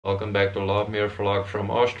Welcome back to Lovemyrr vlog from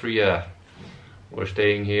Austria. We're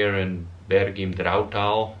staying here in Berg im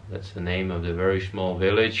Drautal. That's the name of the very small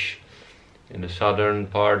village in the southern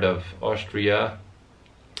part of Austria.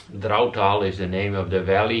 Drautal is the name of the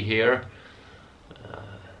valley here.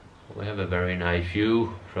 We have a very nice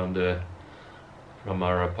view from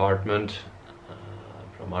our apartment,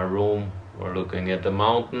 from our room. We're looking at the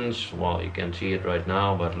mountains. Well, you can see it right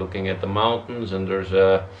now, but looking at the mountains, and there's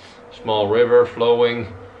a small river flowing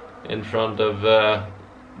in front of the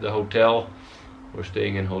hotel. We're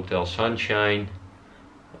staying in Hotel Sunshine,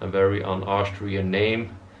 a very un-Austrian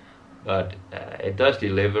name, but it does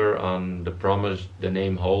deliver on the promise the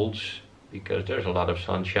name holds, because there's a lot of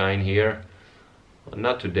sunshine here.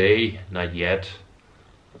 Not today, not yet,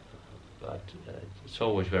 but it's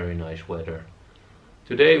always very nice weather.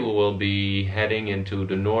 Today we will be heading into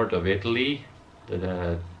the north of Italy.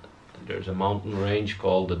 There's a mountain range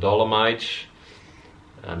called the Dolomites,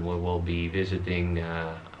 and we will be visiting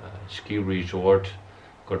a ski resort,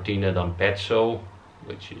 Cortina d'Ampezzo,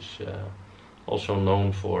 which is also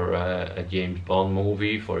known for a James Bond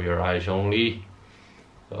movie, For Your Eyes Only.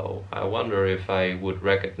 So I wonder if I would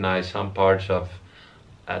recognize some parts of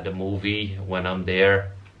the movie when I'm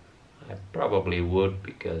there. I probably would,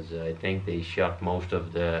 because I think they shot most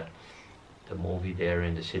of the movie there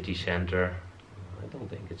in the city center. I don't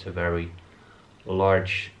think it's a very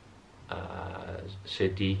large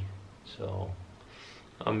city, so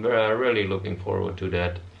I'm really looking forward to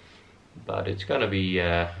that. But it's gonna be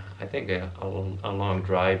I think a long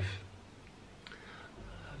drive,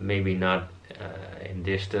 maybe not in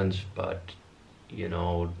distance, but you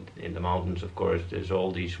know, in the mountains, of course, there's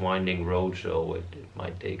all these winding roads, so it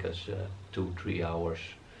might take us 2-3 hours.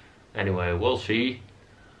 Anyway, we'll see.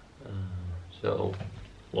 So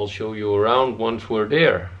we'll show you around once we're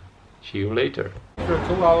there. See you later. After a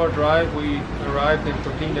 2-hour drive, we arrived in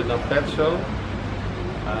Cortina d'Ampezzo,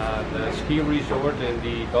 the ski resort in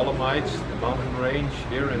the Dolomites, the mountain range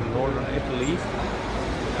here in northern Italy.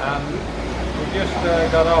 And we just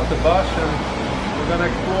got off the bus and we're going to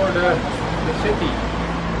explore the city.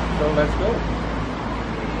 So let's go.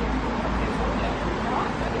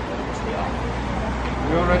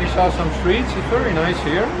 We already saw some streets. It's very nice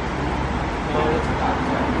here.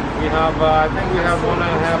 We have, I think we have 1.5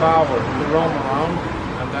 hours to roam around,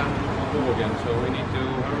 and then we'll go again. So we need to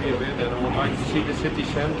hurry a bit, and I would like to see the city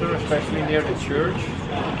center, especially near the church,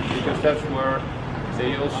 because that's where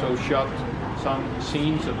they also shot some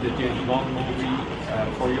scenes of the James Bond movie,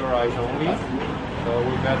 For Your Eyes Only. So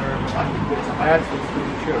we better head to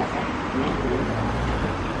the church.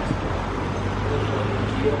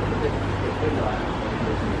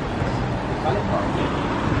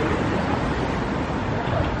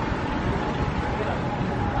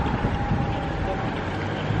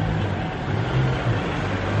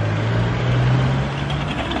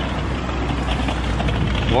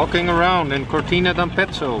 Walking around in Cortina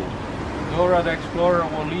d'Ampezzo. Dora the Explorer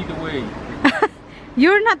will lead the way.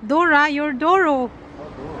 You're not Dora, you're Doro.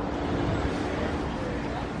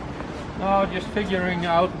 No, just figuring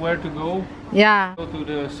out where to go. Yeah. Go to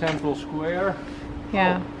the central square.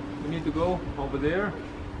 Yeah. Oh, we need to go over there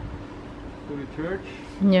to the church.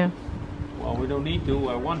 Yeah. Well, we don't need to,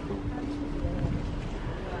 I want to.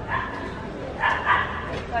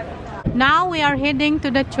 Now we are heading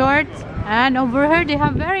to the church, and over here they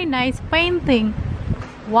have very nice painting.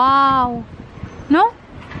 Wow. No?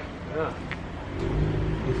 Yeah.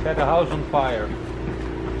 He set a house on fire.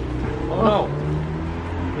 Oh no.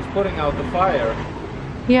 He's putting out the fire.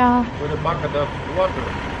 Yeah. With a bucket of water.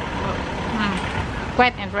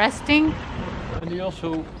 Quite interesting. And they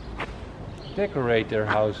also decorate their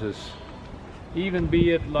houses. Even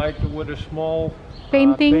be it like with a small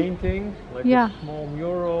painting, like a small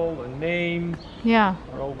mural, a name. Yeah.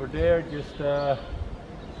 Or over there, just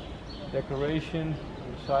decoration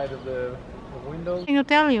on the side of the window. Can I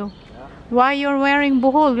tell you why you're wearing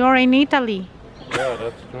buhol? You're in Italy. Yeah,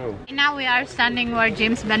 that's true. Now we are standing where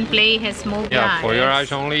James Bond play his movie. Yeah, For Your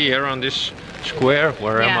Eyes Only, here on this square.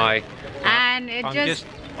 Where am I? And I'm just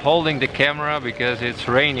holding the camera because it's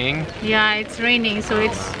raining. Yeah, it's raining, so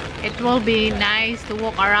it will be nice to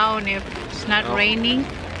walk around if it's not raining.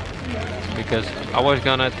 Because I was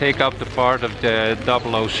gonna take up the part of the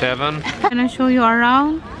 007. I'm gonna show you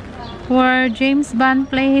around where James Bond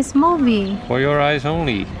play his movie. For Your Eyes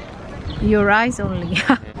Only. Your Eyes Only.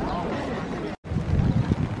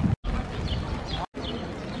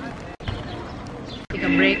 Take a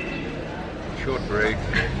break. Short break,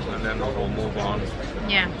 and then we'll move on.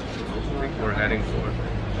 Yeah. I think we're heading for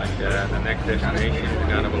like the next destination, the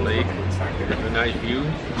kind of a lake. It's a nice view.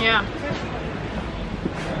 Yeah.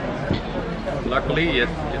 luckily it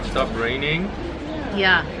stopped raining.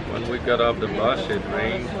 Yeah. When we got off the bus, it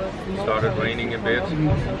rained. Started raining a bit,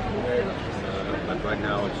 but right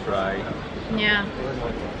now it's dry. Yeah.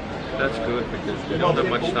 That's good because we don't have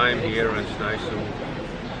much time here, and it's nice to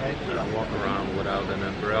walk around without an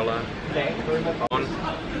umbrella.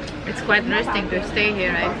 It's quite interesting to stay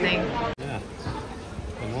here, I think. Yeah,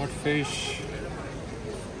 the North Fish.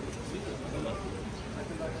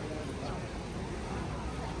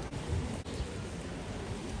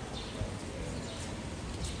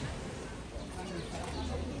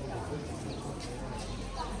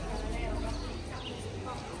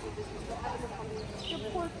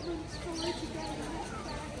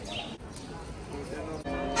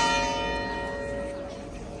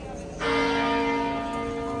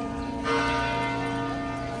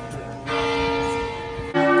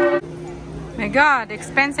 My God,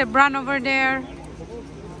 expensive brand over there.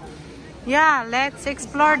 Yeah, let's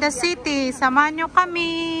explore the city. Samahan nyo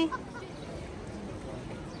kami.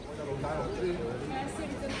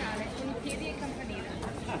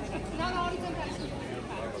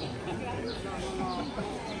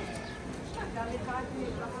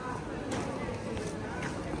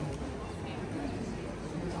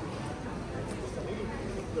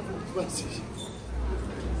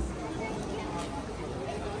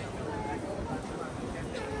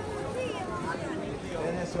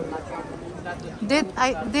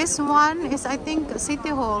 This one is, I think, City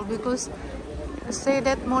Hall, because say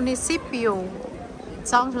that municipio. It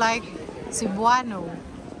sounds like Cebuano.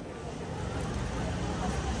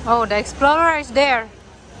 Oh, the Explorer is there. If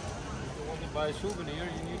you want to buy a souvenir,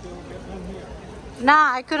 you need to get one here.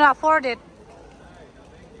 Nah, I couldn't afford it.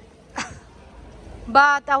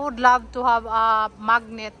 But I would love to have a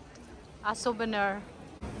magnet, a souvenir.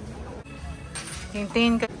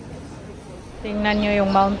 Tingnan nyo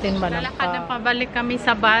yung mountain ba? Lalakad na pabalik kami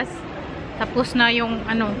sa bus. Tapos na yung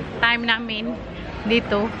time namin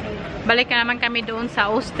dito. Balik na naman kami doon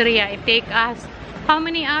sa Austria. It take us how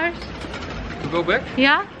many hours? To go back?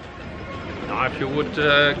 Yeah? Now, if you would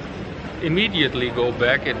immediately go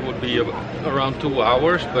back, it would be around 2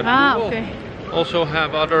 hours. But we will also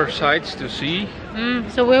have other sites to see.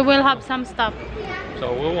 So we will have some stuff.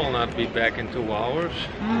 So we will not be back in 2 hours.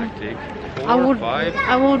 I think 4 or 5.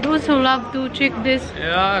 I would also love to check this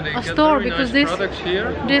they get store, very because nice this products here.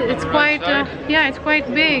 It's quite yeah, it's quite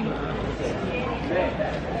big.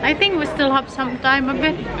 I think we still have some time a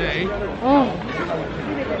bit. Oh,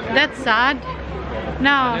 that's sad.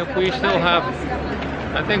 Now, and if we still have,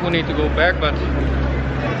 I think we need to go back, but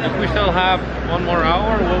if we still have 1 more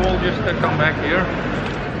hour, we will just come back here.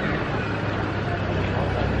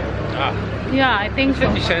 Yeah, I think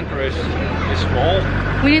so. City center is small.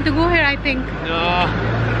 We need to go here, I think.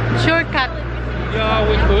 Shortcut. Yeah,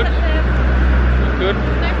 we could.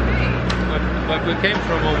 But we came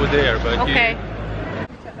from over there. But okay.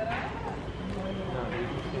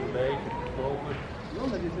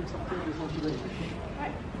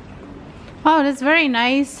 Oh, that's very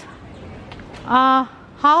nice.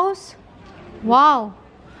 House. Wow,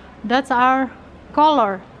 that's our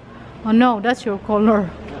color. Oh no, that's your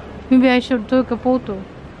color. Maybe I should take a photo.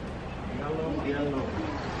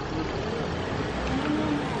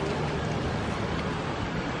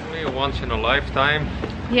 Only once in a lifetime.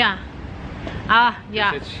 Yeah.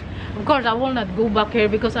 Yeah. Of course, I will not go back here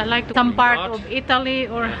because I like to some part of Italy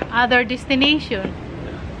or other destination.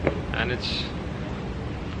 And it's,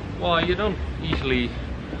 well, you don't easily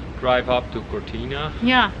drive up to Cortina.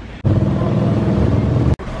 Yeah.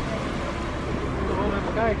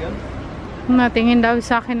 Natingin daw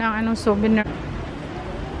sa akin ang souvenir.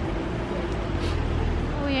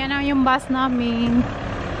 Oh, yan na yung bus namin.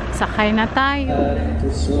 Sakay na tayo.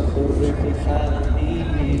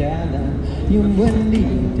 Y un buen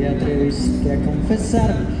día te atreviste a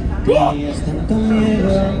confesar. Tenías tanto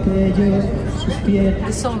miedo a que yo supiera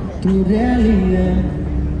tu realidad.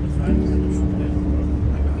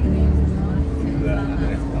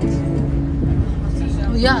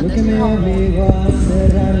 Lo que me obligó a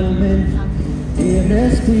cerrar la mente y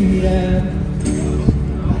respirar,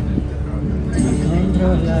 y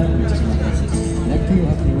controlar la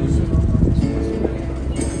activación.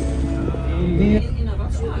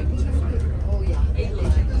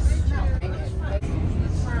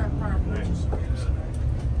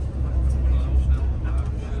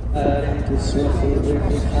 En tus ojos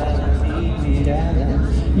reflejada mi mirada,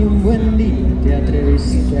 y un buen día te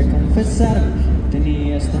atreviste a confesar.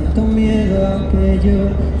 Tenías tanto miedo a que yo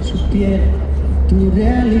supiera tu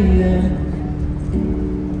realidad.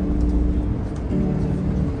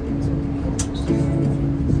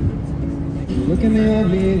 Lo que me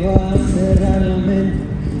obligó a cerrar la mente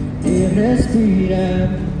y respirar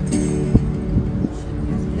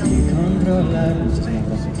y controlar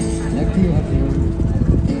la activación.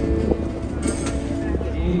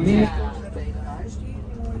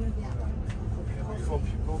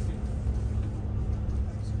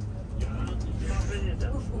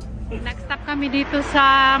 Next stop kami dito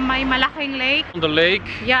sa may malaking lake. On the lake.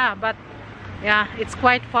 Yeah, but yeah, it's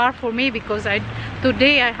quite far for me because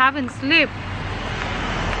today I haven't slept.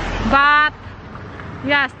 But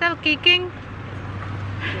yeah, still kicking.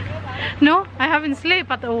 No, I haven't slept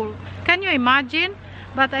at all. Can you imagine?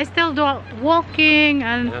 But I still do walking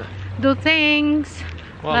and do things.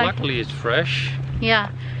 Well, like, luckily it's fresh. Yeah.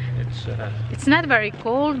 It's not very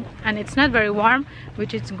cold and it's not very warm,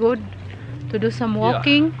 which is good to do some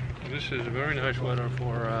walking. Yeah. This is very nice weather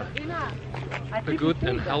for a good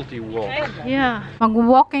and healthy walk. Yeah.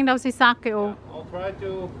 Mag-walking daw si Saki. Oh. I'll try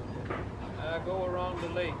to go around the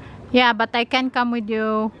lake. Yeah, but I can come with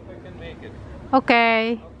you. If I can make it.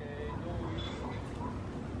 Okay.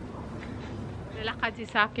 Lalakad si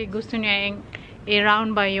Saki. Gusto niya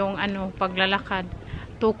i-round ba yung paglalakad.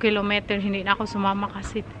 2 kilometers. Hindi na ako sumama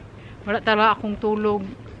kasi wala talaga akong tulog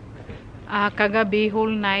kagabi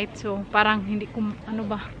whole night. So parang hindi ko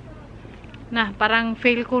parang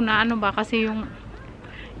fail ko na kasi yung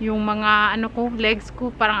mga ko legs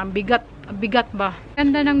ko parang ang bigat ba.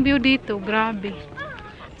 Ganda ng view dito, grabe.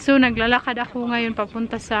 So naglalakad ako ngayon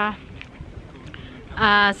papunta sa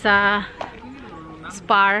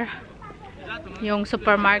Spar, yung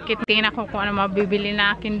supermarket. Tingnan ako kung ano mabibili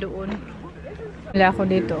na akin doon. Bili ako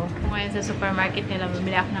dito. Ngayon sa supermarket nila,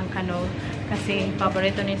 bumili ako ng kanol kasi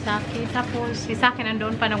paborito ni Saki. Tapos si Saki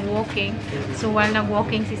nandoon pa nag-walking. So while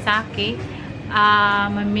nag-walking si Saki,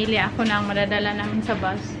 mamili ako ng madadala namin sa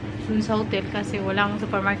bus dun sa hotel kasi walang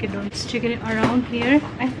supermarket doon. Just checking around here.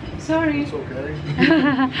 Ay, sorry. It's okay.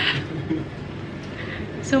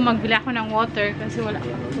 So magbili ako ng water kasi wala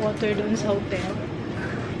water doon sa hotel.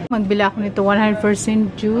 Magbili ako nito 100%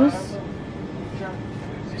 juice.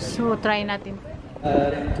 So try natin.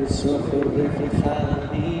 En tus ojos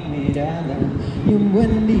reflejada mi mirada y un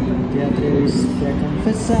buen día te atreviste a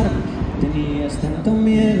confesar. Tenías tanto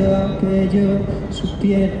miedo a que yo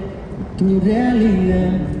supiera tu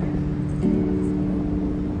realidad.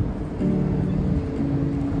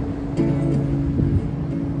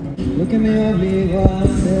 Lo que me obligó a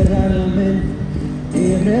cerrar la mente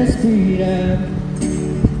y respirar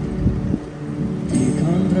y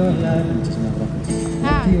controlar muchísimas gracias.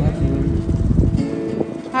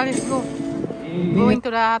 Let's go. Going to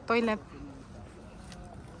the toilet.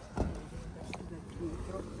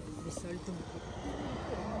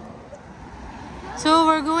 So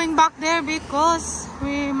we're going back there because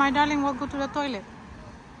my darling will go to the toilet.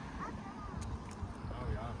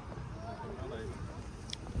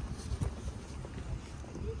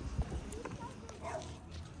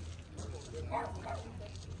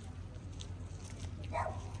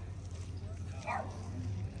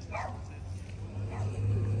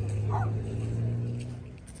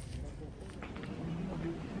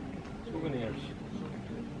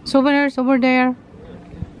 Souvenirs over there.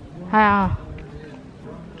 I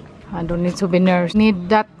don't need souvenirs.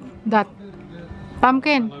 Need that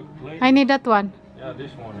pumpkin. I need that one. Yeah,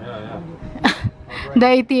 this one. Yeah. The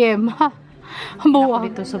ATM. Buwa.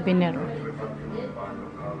 Ito souvenir.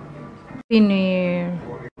 Souvenir.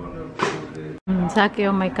 Saki,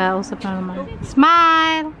 may kausap na naman.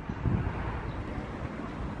 Smile!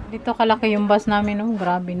 Dito kalaki yung bus namin. Oh.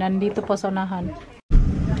 Grabe. Nandito pa sa unahan.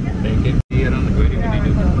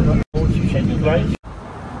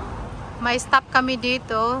 May stop kami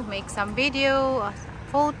dito, make some video,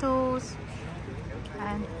 photos,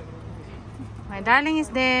 and my darling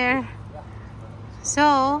is there.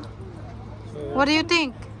 So, what do you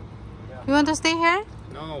think? You want to stay here?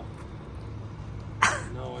 No.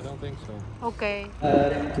 No, I don't think so. Okay.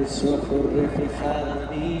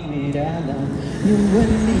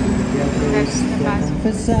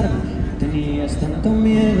 Tenías tanto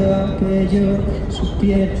miedo a que yo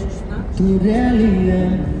supiera tu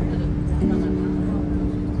realidad.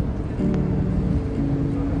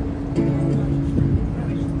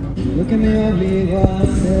 Lo que me obligó a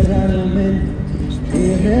cerrar la mente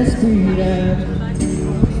y respirar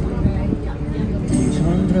y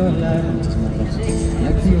controlar muchísimas gracias. Y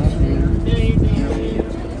activación.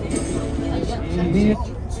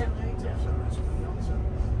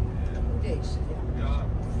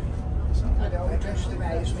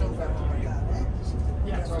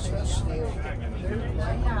 Het was wel sneeuw.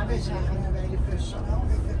 Ja, wij zagen bij de bus.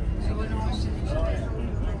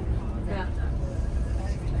 Ja.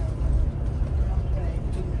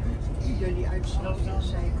 Toen jullie uitsloten,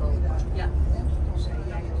 zei ik ook. Ja. Toen zei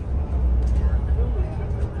jij ook.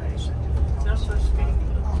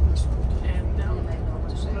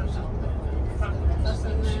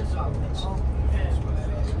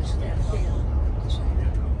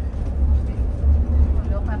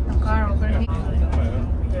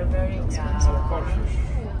 houses.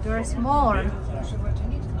 There's more. Ze wordt er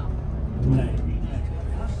niet knap. Nee.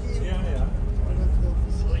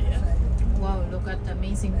 Wow, look at the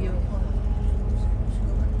amazing view.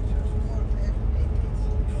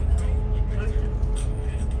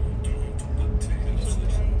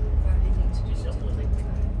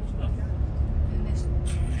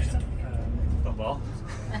 Toch wel?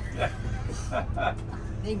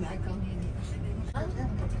 Nee, maar hij kan hier niet.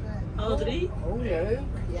 Alle drie? Oh, leuk.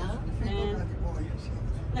 Ja. En...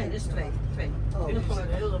 Nee, dat is twee. Oh, Dat is gewoon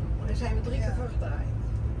heel... dan zijn we 3 keer teruggedraaid.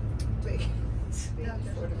 2 keer. Ja,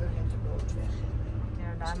 voor de boot weg.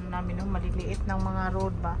 Tinadaan namin yung maliliit ng mga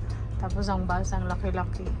road ba. Tapos ang bus ang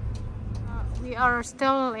laki-laki. We are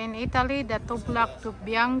still in Italy, the Toblak to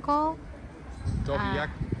Bianco.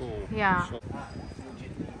 Yeah.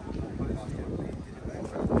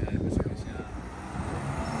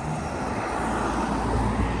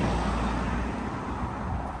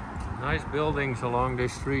 Nice buildings along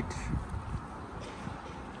this street.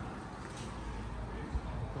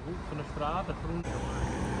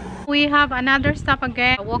 We have another stop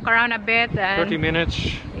again. Walk around a bit. And 30 minutes.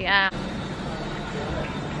 yeah.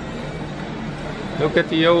 Look at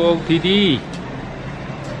the OOTD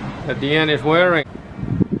that Deanne is wearing.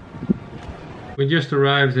 We just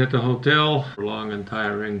arrived at the hotel. A long and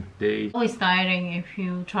tiring day. Always tiring if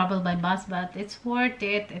you travel by bus, but it's worth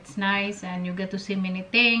it. It's nice and you get to see many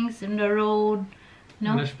things in the road.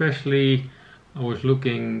 No? And especially I was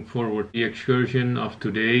looking forward to the excursion of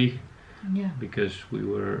today. Yeah. Because we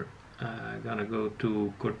were gonna go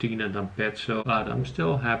to Cortina and Ampezzo, but I'm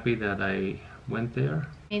still happy that I went there.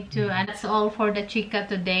 Me too. And that's all for the chica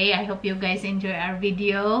today. I hope you guys enjoy our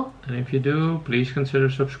video. And if you do, please consider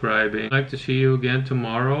subscribing. I'd like to see you again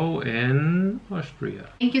tomorrow in Austria.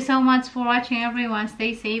 Thank you so much for watching, everyone.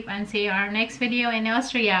 Stay safe and see you our next video in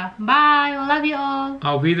Austria. Bye. Love you all.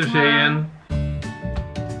 Auf Wiedersehen.